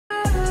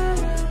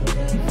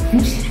The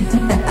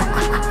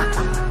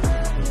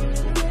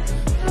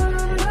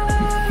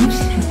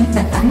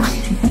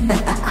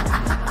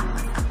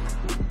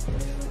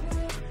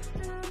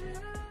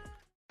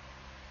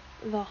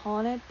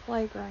Haunted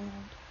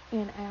Playground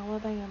in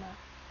Alabama.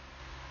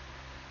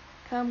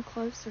 Come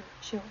closer,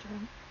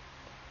 children,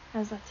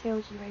 as I tell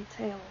you a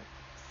tale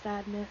of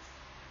sadness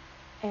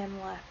and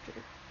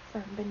laughter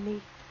from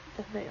beneath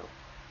the veil.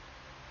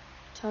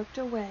 Tucked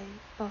away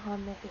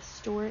behind the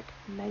historic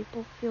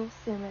Maple Hill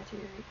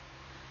Cemetery,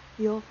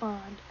 you'll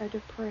find a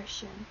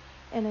depression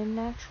and a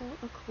natural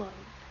alcove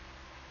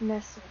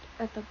nestled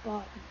at the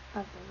bottom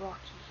of the rocky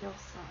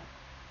hillside.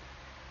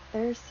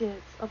 There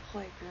sits a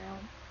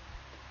playground.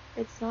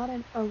 It's not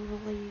an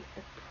overly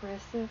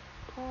impressive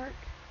park,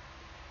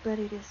 but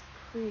it is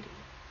pretty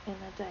in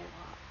the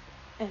daylight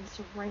and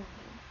surrounded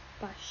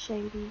by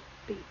shady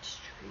beech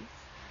trees.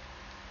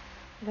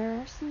 There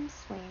are some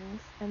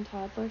swings and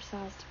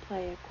toddler-sized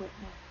play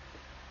equipment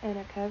and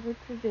a covered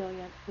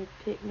pavilion with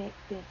picnic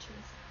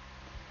benches.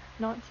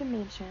 Not to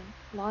mention,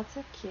 lots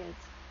of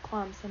kids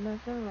climb some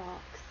of the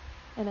rocks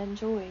and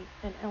enjoy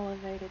an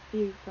elevated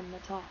view from the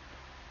top.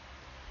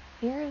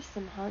 Here is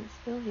some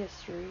Huntsville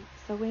history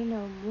so we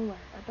know more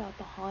about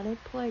the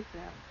haunted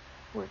playground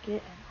we're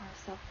getting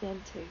ourselves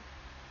into.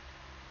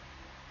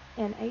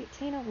 In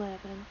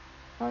 1811,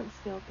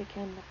 Huntsville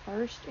became the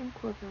first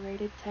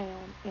incorporated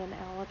town in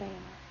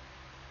Alabama.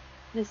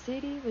 The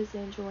city was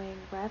enjoying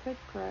rapid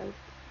growth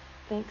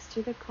thanks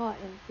to the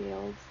cotton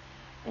fields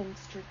and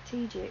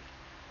strategic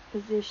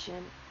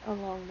position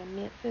along the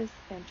Memphis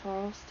and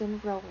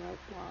Charleston Railroad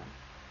line,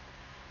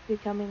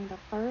 becoming the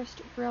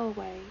first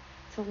railway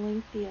to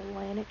link the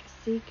Atlantic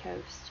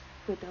seacoast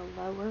with the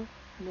lower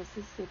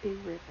Mississippi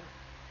River.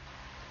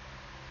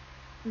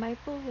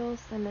 Maple Hill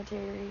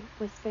Cemetery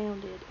was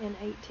founded in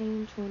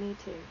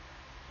 1822,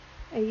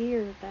 a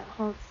year that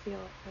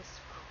Huntsville was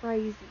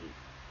crazy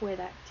with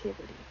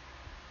activity.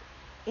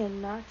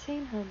 In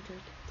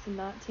 1900 to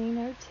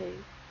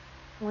 1902,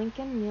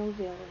 Lincoln Mill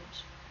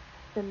Village,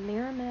 the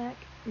Merrimack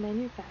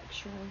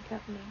Manufacturing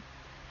Company,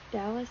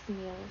 Dallas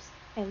Mills,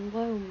 and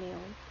Lowe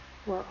Mill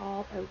were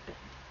all opened.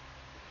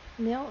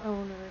 Mill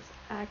owners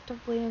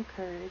actively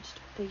encouraged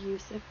the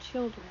use of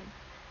children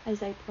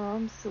as a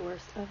prime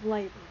source of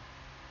labor,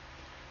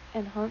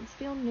 and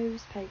Huntsville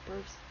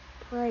newspapers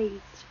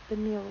praised the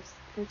mills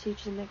for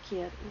teaching the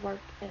kid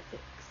work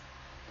ethics.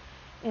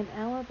 In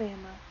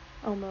Alabama,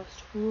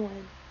 almost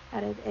 1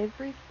 out of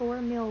every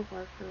 4 mill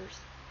workers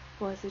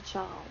was a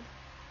child.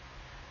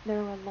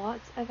 There were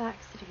lots of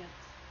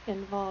accidents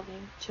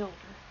involving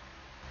children.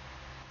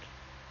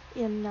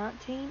 In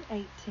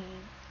 1918,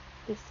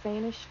 the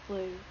Spanish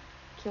flu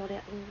killed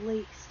at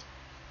least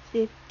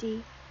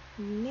 50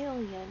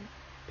 million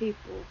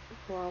people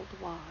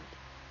worldwide,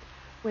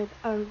 with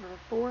over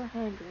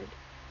 400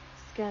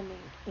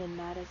 succumbing in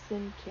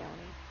Madison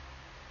County,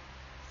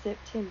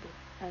 September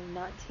of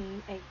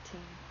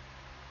 1918.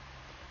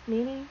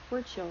 Many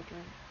were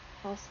children,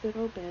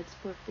 hospital beds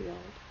were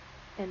filled,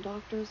 and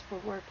doctors were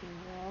working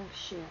long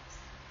shifts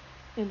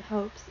in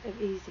hopes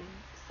of easing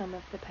some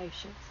of the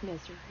patients'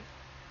 misery.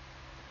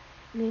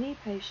 Many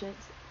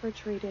patients were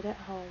treated at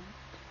home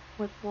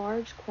with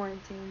large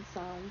quarantine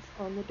signs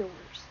on the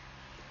doors,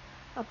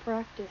 a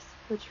practice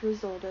which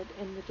resulted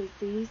in the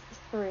disease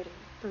spreading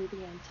through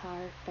the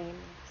entire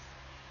families.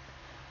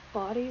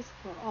 Bodies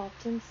were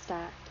often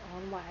stacked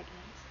on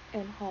wagons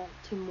and hauled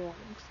to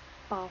morgues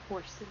by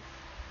horses.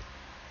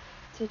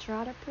 To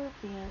try to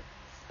prevent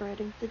spread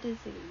of the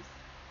disease,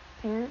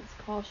 parents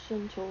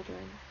cautioned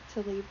children to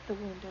leave the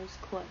windows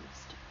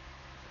closed.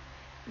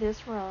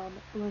 This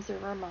rhyme was a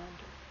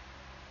reminder.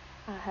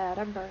 I had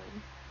a bird.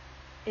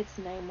 Its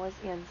name was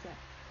Enza.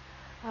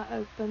 I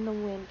opened the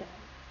window,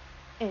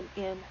 and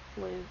in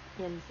flew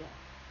Enza.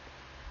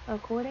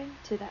 According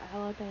to the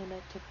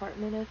Alabama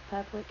Department of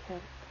Public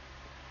Health,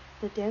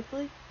 the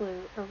deadly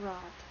flu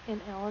arrived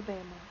in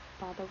Alabama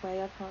by the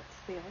way of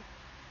Huntsville.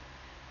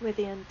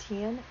 Within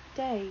 10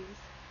 days,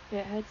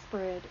 it had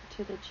spread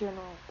to the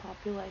general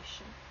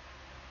population.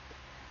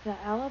 The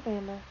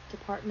Alabama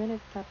Department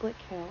of Public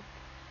Health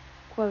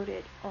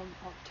quoted on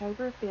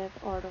October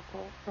 5th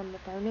article from the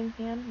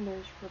Birmingham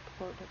News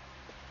reported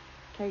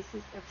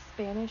cases of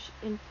Spanish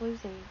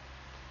influenza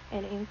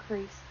and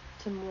increased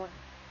to more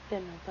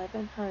than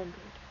 1,100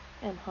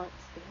 in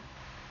Huntsville.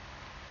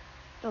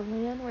 The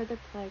land where the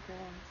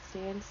playground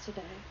stands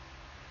today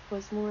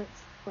was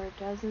once where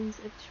dozens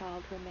of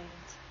child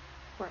remains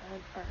were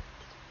unearthed.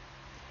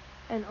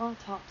 An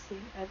autopsy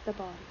of the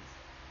bodies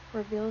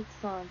revealed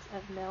signs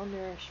of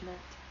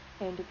malnourishment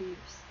and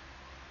abuse,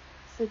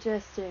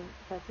 suggesting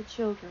that the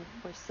children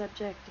were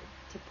subjected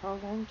to a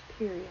prolonged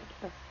period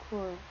of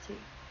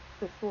cruelty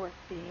before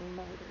being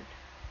murdered.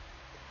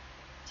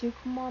 To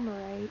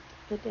commemorate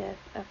the death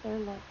of their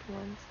loved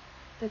ones,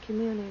 the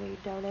community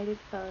donated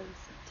funds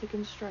to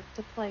construct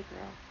a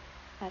playground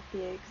at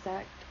the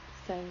exact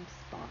same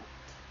spot.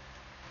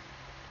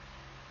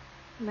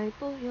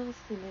 Maple Hill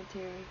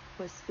Cemetery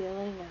was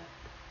filling up.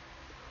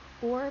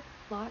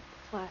 Orb-like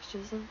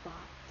flashes of light,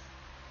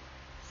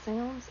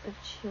 sounds of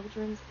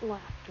children's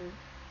laughter,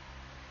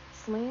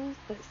 swings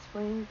that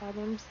swing by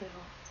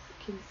themselves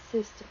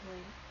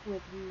consistently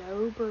with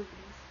no breeze,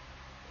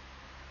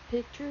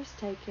 pictures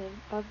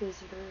taken by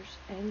visitors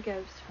and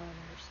ghost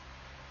hunters,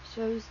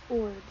 shows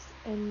orbs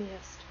and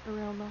mist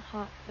around the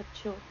hut of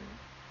children.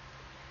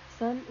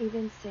 Some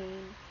even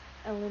seen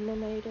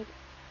illuminated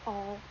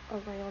all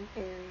around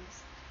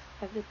areas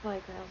of the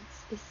playground,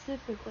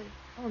 specifically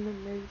on the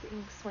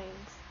moving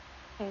swings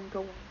and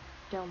going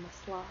down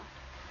the slide.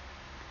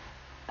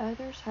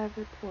 Others have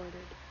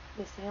reported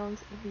the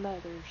sounds of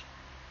mothers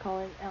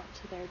calling out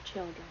to their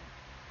children,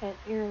 and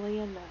eerily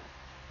enough,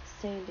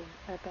 standing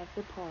above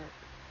the park.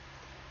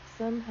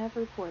 Some have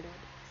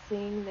reported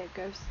seeing the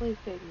ghostly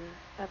figure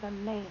of a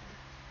man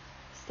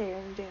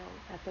staring down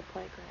at the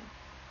playground.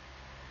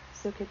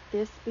 So could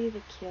this be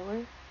the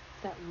killer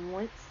that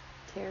once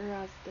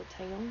terrorized the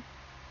town?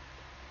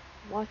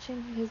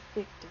 Watching his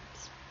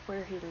victims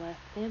where he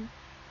left them?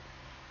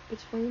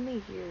 Between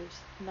the years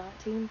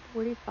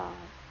 1945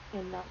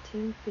 and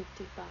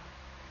 1955,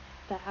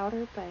 the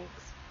Outer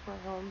Banks were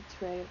home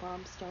to a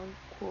limestone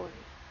quarry,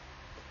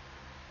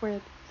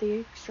 where the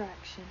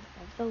extraction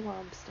of the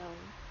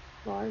limestone,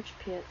 large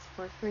pits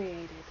were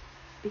created,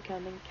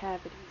 becoming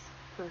cavities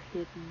for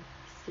hidden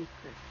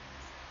secrets.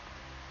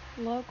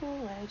 Local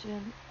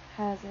legend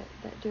has it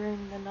that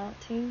during the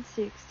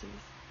 1960s,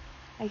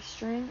 a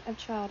string of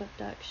child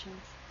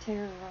abductions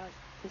terrorized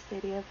the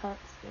city of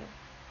Huntsville.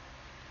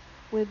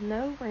 With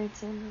no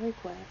ransom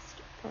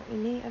request for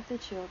any of the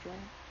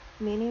children,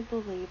 many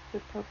believed the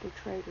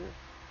perpetrator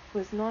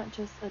was not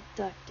just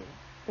abducting,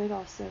 but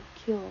also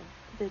killing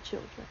the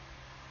children.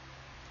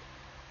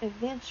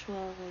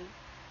 Eventually,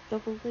 the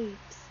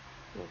beliefs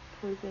were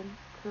proven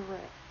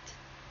correct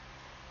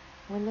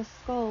when the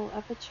skull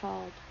of a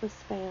child was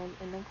found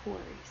in the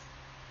quarries.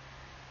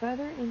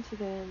 Further into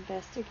the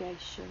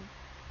investigation,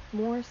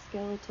 more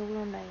skeletal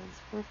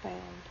remains were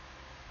found,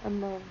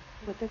 among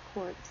with the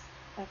corpse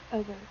of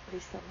other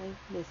recently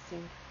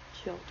missing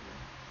children.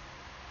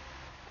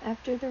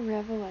 After the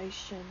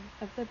revelation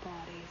of the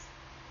bodies,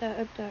 the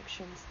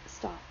abductions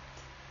stopped,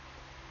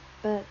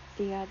 but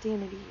the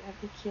identity of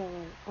the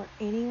killer or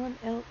anyone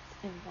else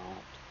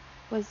involved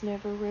was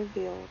never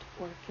revealed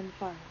or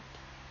confirmed.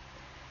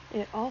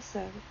 It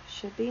also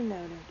should be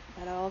noted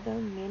that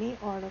although many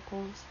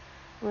articles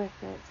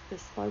reference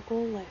this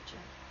local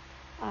legend,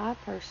 I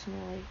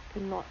personally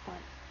could not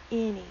find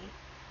any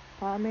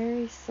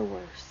primary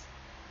source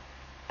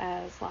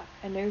as like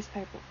a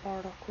newspaper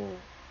article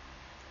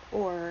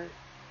or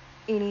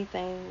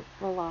anything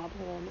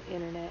reliable on the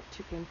internet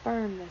to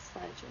confirm this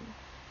legend.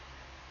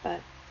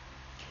 But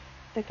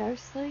the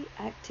ghostly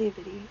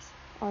activities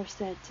are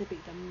said to be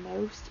the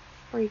most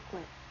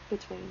frequent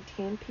between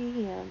 10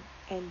 p.m.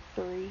 and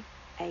 3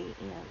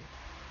 a.m.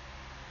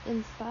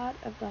 In spite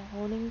of the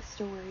haunting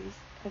stories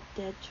of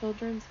dead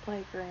children's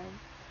playground,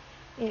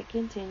 it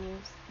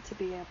continues to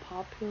be a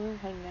popular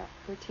hangout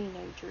for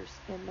teenagers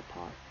in the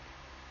park.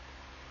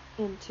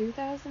 In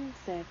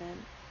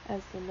 2007,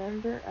 as the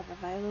number of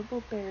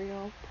available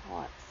burial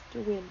plots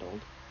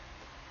dwindled,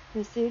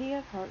 the city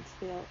of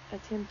Huntsville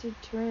attempted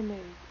to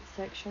remove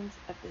sections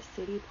of the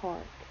city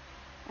park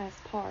as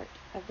part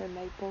of the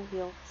Maple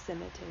Hill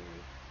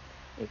Cemetery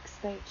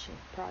expansion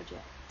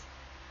project.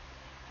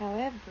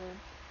 However,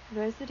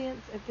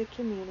 residents of the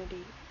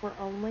community were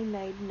only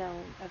made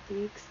known of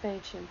the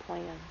expansion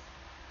plans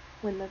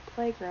when the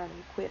playground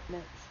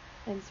equipments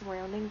and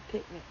surrounding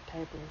picnic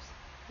tables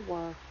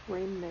were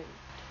removed.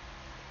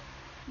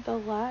 The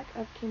lack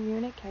of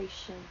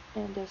communication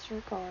and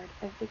disregard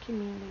of the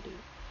community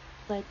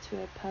led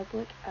to a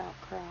public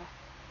outcry,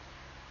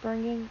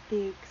 bringing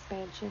the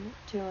expansion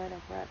to an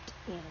abrupt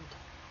end.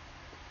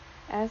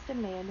 As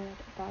demanded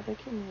by the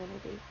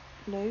community,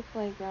 new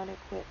playground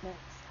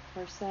equipments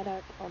were set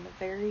up on the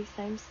very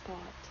same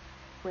spot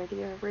where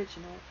the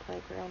original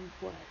playground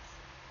was.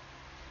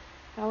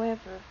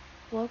 However,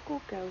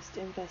 local ghost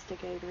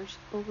investigators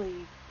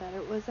believe that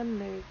it was a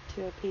move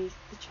to appease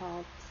the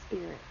child's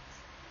spirits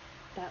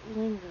that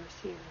lingers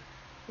here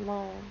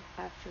long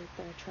after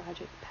their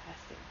tragic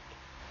passing.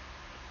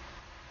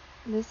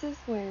 This is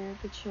where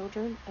the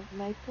children of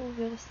Maple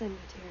Hill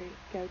Cemetery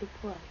go to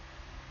play.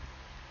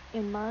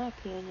 In my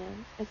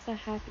opinion, it's a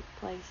happy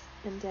place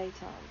in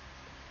daytime.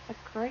 A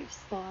great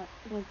spot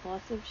with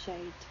lots of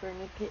shade to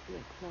bring a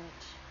picnic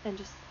lunch and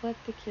just let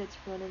the kids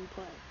run and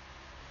play.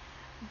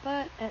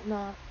 But at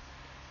night,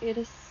 it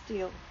is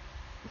still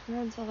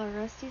until a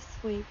rusty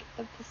squeak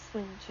of the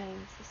swing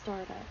chains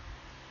start up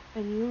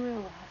and you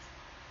realize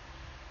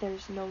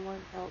there's no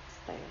one else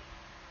there.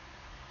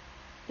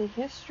 The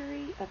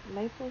history of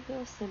Maple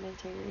Hill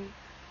Cemetery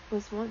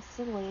was once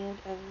the land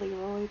of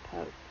Leroy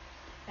Pope,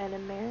 an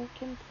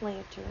American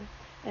planter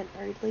and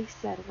early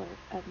settler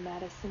of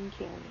Madison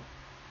County.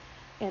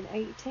 In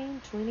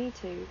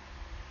 1822,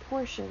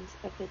 portions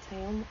of the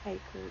town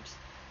acres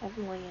of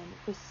land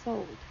was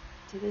sold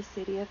to the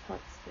city of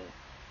Huntsville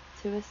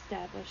to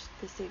establish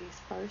the city's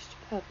first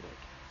public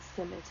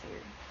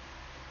cemetery.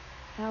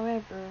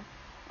 However,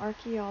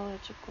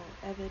 archaeological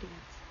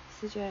evidence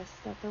suggests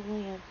that the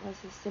land was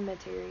a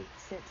cemetery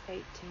since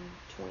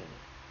 1820,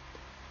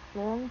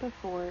 long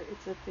before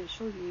its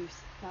official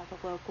use by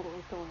the local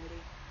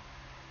authority.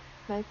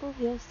 Maple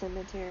Hill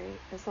Cemetery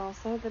is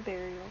also the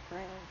burial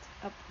grounds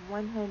of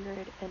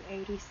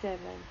 187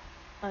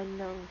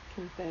 unknown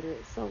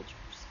Confederate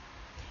soldiers,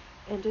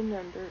 and a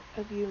number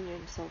of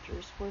Union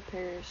soldiers were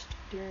perished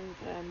during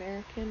the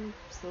American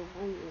Civil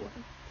War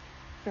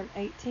from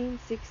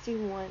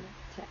 1861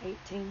 to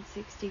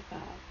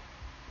 1865.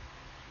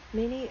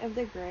 Many of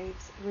the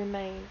graves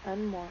remain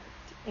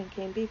unmarked and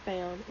can be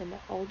found in the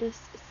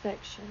oldest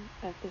section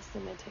of the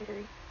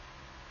cemetery.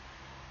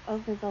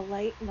 Over the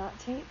late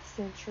 19th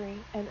century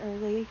and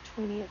early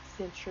 20th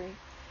century,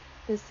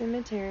 the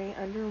cemetery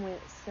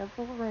underwent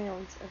several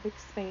rounds of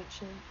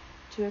expansion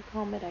to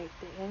accommodate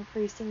the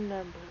increasing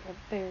number of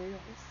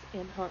burials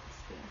in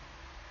Huntsville.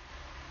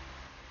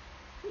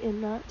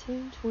 In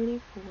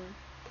 1924,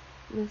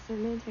 the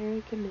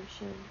Cemetery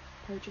Commission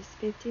purchased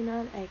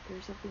 59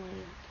 acres of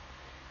land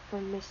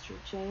from Mr.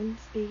 James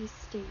B.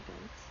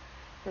 Stevens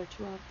for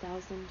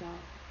 $12,000,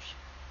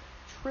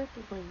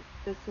 tripling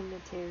the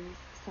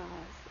cemetery's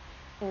size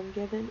and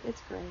given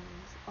its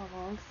grounds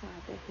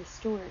alongside the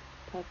historic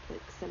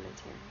public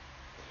cemetery.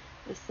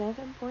 The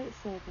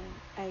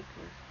 7.7-acre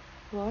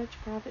large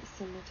private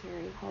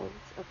cemetery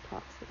holds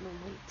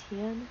approximately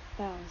 10,000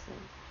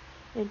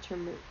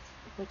 interments,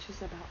 which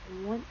is about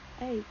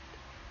 1/8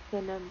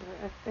 the number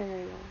of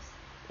burials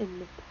in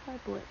the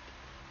public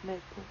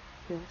Maple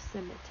Hill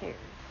Cemetery.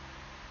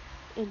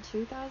 In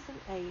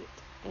 2008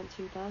 and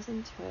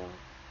 2012,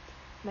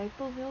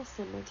 Maple Hill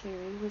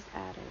Cemetery was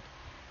added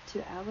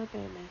to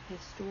Alabama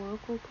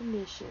Historical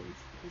Commission's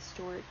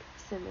Historic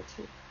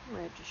Cemetery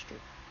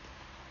Registry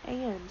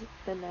and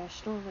the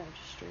National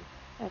Registry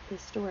of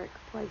Historic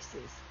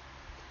Places,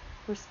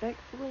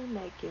 respectfully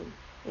making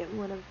it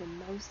one of the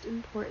most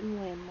important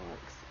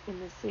landmarks in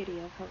the city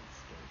of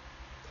Huntsville.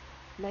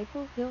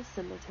 Maple Hill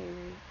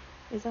Cemetery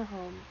is a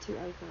home to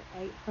over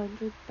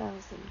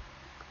 800,000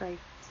 grave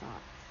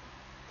sites.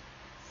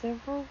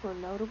 Several were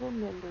notable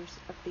members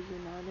of the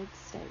United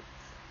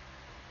States.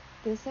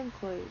 This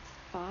includes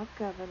 5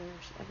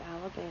 governors of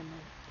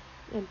Alabama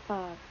and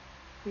 5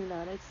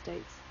 United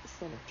States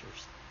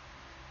senators.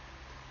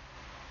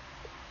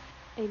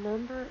 A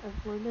number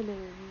of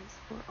luminaries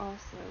were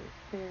also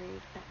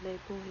buried at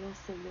Maple Hill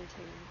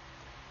Cemetery,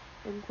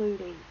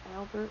 including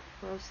Albert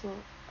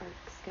Russell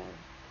Erskine,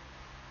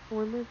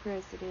 former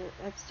president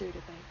of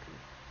Studebaker.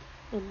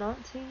 In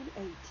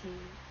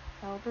 1918,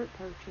 Albert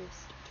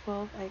purchased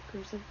 12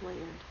 acres of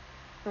land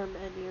from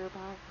a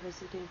nearby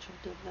residential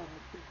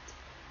development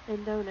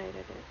and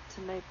donated it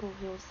to Maple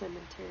Hill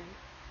Cemetery.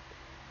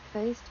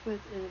 Faced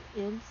with an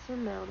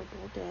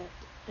insurmountable debt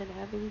and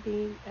having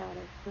been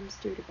outed from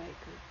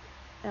Studebaker,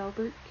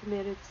 Albert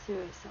committed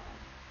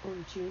suicide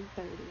on June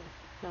 30th,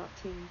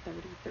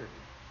 1933.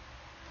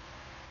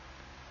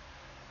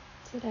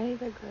 Today,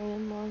 the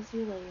Grand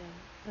Mausoleum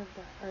of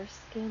the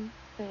Erskine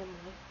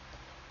family,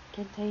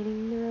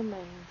 containing the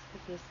remains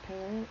of his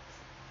parents,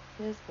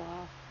 his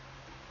wife,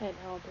 and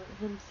Albert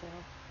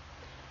himself,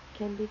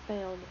 can be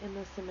found in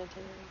the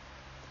cemetery.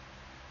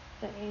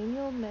 The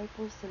annual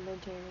Maple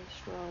Cemetery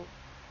stroll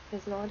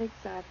is not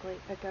exactly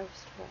a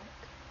ghost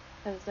walk,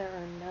 as there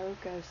are no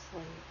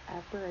ghostly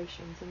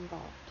apparitions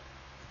involved.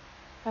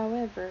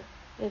 However,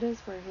 it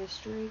is where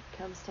history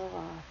comes to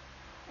life,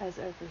 as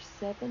over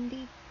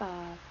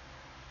 75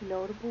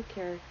 notable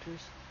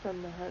characters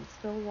from the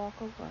Huntsville Walk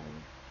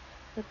alone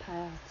the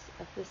paths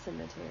of the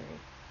cemetery,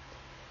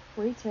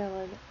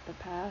 retelling the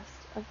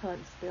past of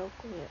Huntsville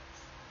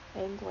glitz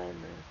and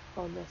glamour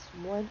on this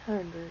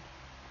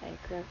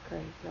 100-acre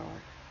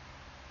graveyard.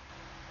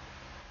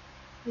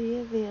 The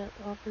event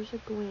offers a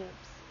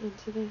glimpse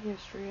into the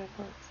history of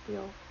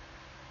Huntsville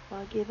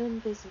while giving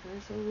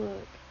visitors a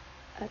look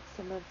at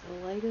some of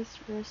the latest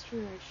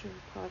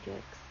restoration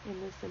projects in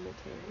the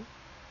cemetery.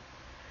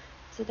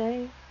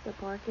 Today, the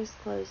park is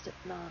closed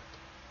at night,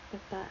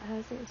 but that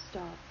hasn't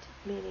stopped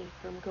many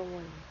from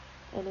going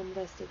and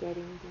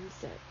investigating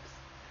themselves,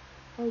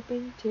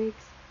 hoping to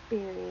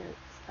experience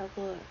a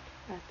look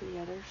at the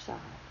other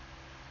side.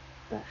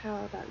 But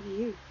how about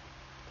you?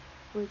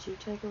 Would you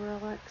take a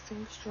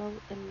relaxing stroll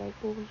in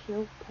Maple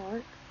Hill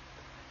Park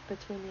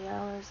between the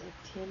hours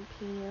of 10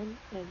 p.m.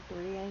 and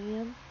 3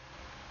 a.m.?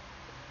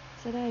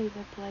 Today,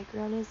 the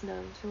playground is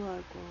known to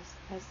locals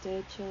as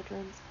Dead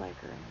Children's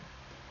Playground,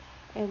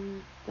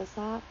 and the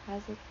site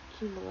has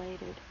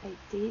accumulated a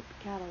deep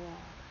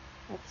catalog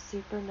of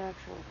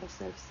supernatural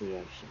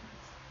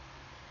associations.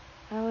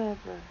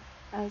 However,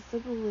 as the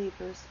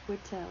believers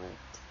would tell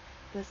it,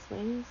 the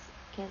swings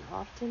can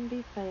often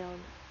be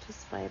found to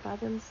sway by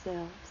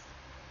themselves.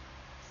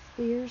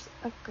 Spheres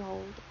of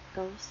gold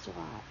ghost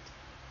light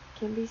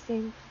can be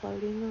seen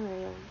floating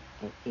around,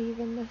 and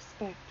even the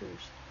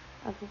specters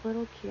of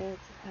little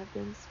kids have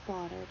been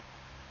spotted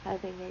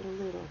having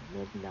a little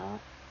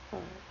midnight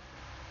fun.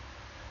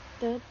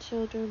 Dead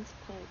Children's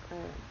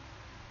Playground,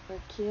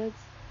 where kids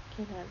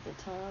can have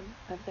the time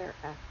of their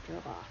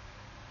afterlife.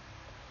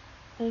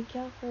 Thank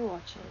y'all for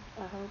watching.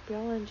 I hope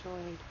y'all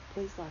enjoyed.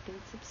 Please like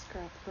and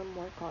subscribe for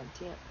more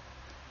content.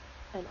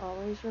 And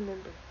always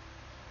remember,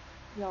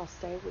 y'all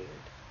stay weird.